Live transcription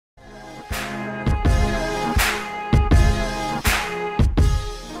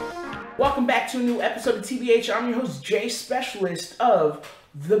Welcome back to a new episode of TBH. I'm your host, Jay Specialist of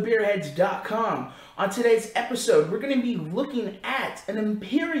thebeerheads.com. On today's episode, we're going to be looking at an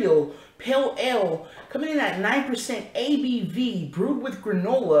Imperial Pale Ale coming in at 9% ABV, brewed with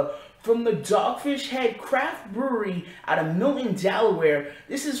granola from the Dogfish Head Craft Brewery out of Milton, Delaware.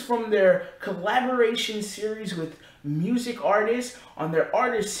 This is from their collaboration series with music artists on their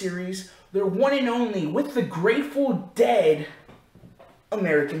artist series, their one and only with the Grateful Dead,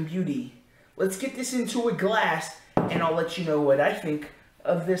 American Beauty. Let's get this into a glass and I'll let you know what I think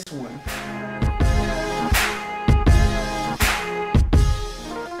of this one.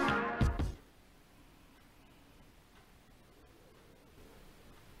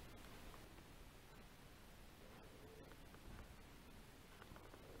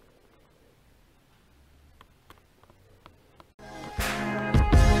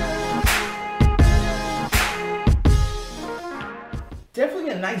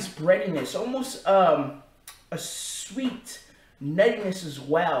 Definitely a nice breadiness, almost a sweet nuttiness as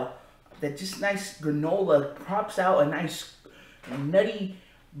well. That just nice granola props out a nice nutty,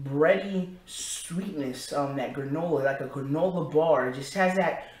 bready sweetness. That granola, like a granola bar, it just has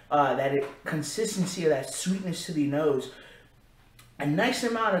that consistency of that sweetness to the nose. A nice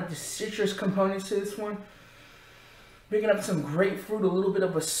amount of the citrus components to this one. Picking up some grapefruit, a little bit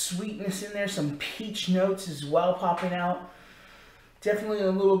of a sweetness in there, some peach notes as well popping out. Definitely a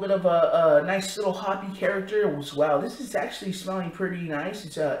little bit of a nice little hoppy character as well. This is actually smelling pretty nice.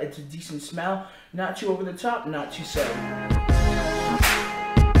 It's a decent smell. Not too over the top, not too subtle.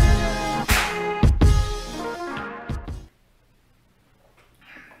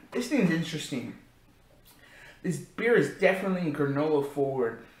 This thing's interesting. This beer is definitely granola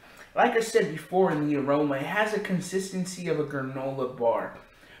forward. Like I said before in the aroma, it has a consistency of a granola bar.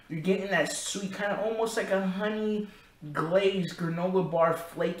 You're getting that sweet, kind of almost like a honey glazed granola bar,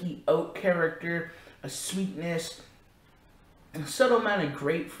 flaky oat character, a sweetness, a subtle amount of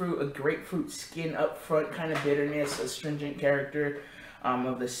grapefruit, a grapefruit skin up front, kind of bitterness, astringent character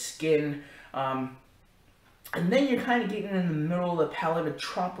of the skin. And then you're kind of getting in the middle of the palate a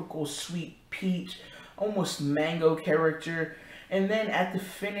tropical sweet peach, almost mango character. And then at the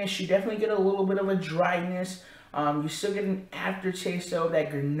finish, you definitely get a little bit of a dryness. You still get an aftertaste of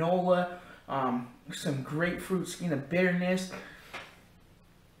that granola, some grapefruit skin of bitterness.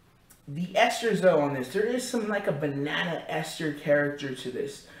 The esters though on this, there is some like a banana ester character to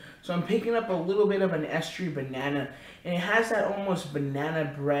this. So I'm picking up a little bit of an estery banana, and it has that almost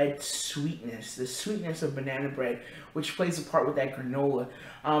banana bread sweetness, the sweetness of banana bread, which plays a part with that granola.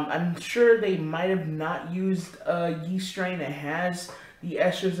 I'm sure they might have not used a yeast strain that has the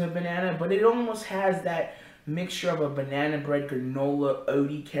esters of banana, but it almost has that mixture of a banana bread granola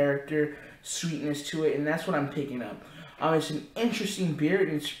oaty character sweetness to it, and that's what I'm picking up. It's an interesting beer,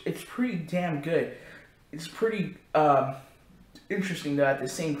 and it's pretty damn good. It's pretty interesting though at the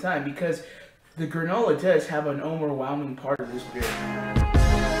same time, because the granola does have an overwhelming part of this beer.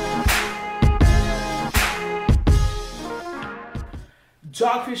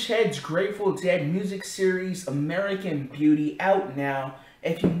 Dogfish Head's Grateful Dead music series, American Beauty, out now.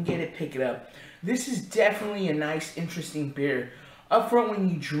 If you can get it, pick it up. This is definitely a nice, interesting beer. Up front, when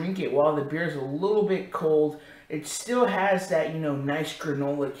you drink it, while the beer is a little bit cold, it still has that, nice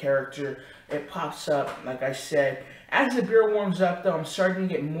granola character. It pops up, like I said. As the beer warms up, though, I'm starting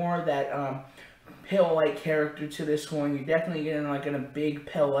to get more of that pale-like character to this one. You're definitely getting like in a big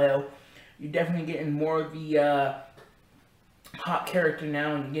pale ale. You're definitely getting more of the hot character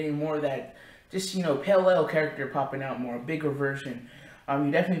now, and you're getting more of that just, pale ale character popping out more, a bigger version.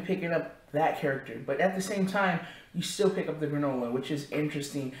 You're definitely picking up that character, but at the same time, you still pick up the granola, which is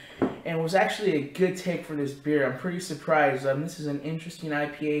interesting, and was actually a good take for this beer. I'm pretty surprised. This is an interesting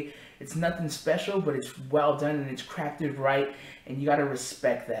IPA. It's nothing special, but it's well done, and it's crafted right, and you gotta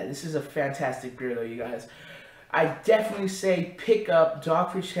respect that. This is a fantastic beer, though, you guys. I definitely say pick up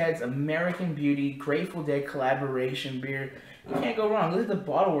Dogfish Head's American Beauty Grateful Dead collaboration beer. You can't go wrong. Look at the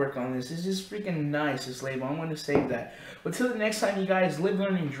bottle work on this. It's just freaking nice, this label. I'm going to save that. But till the next time, you guys, live,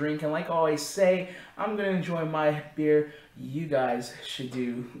 learn, and drink. And like I always say, I'm going to enjoy my beer. You guys should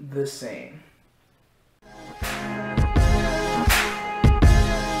do the same.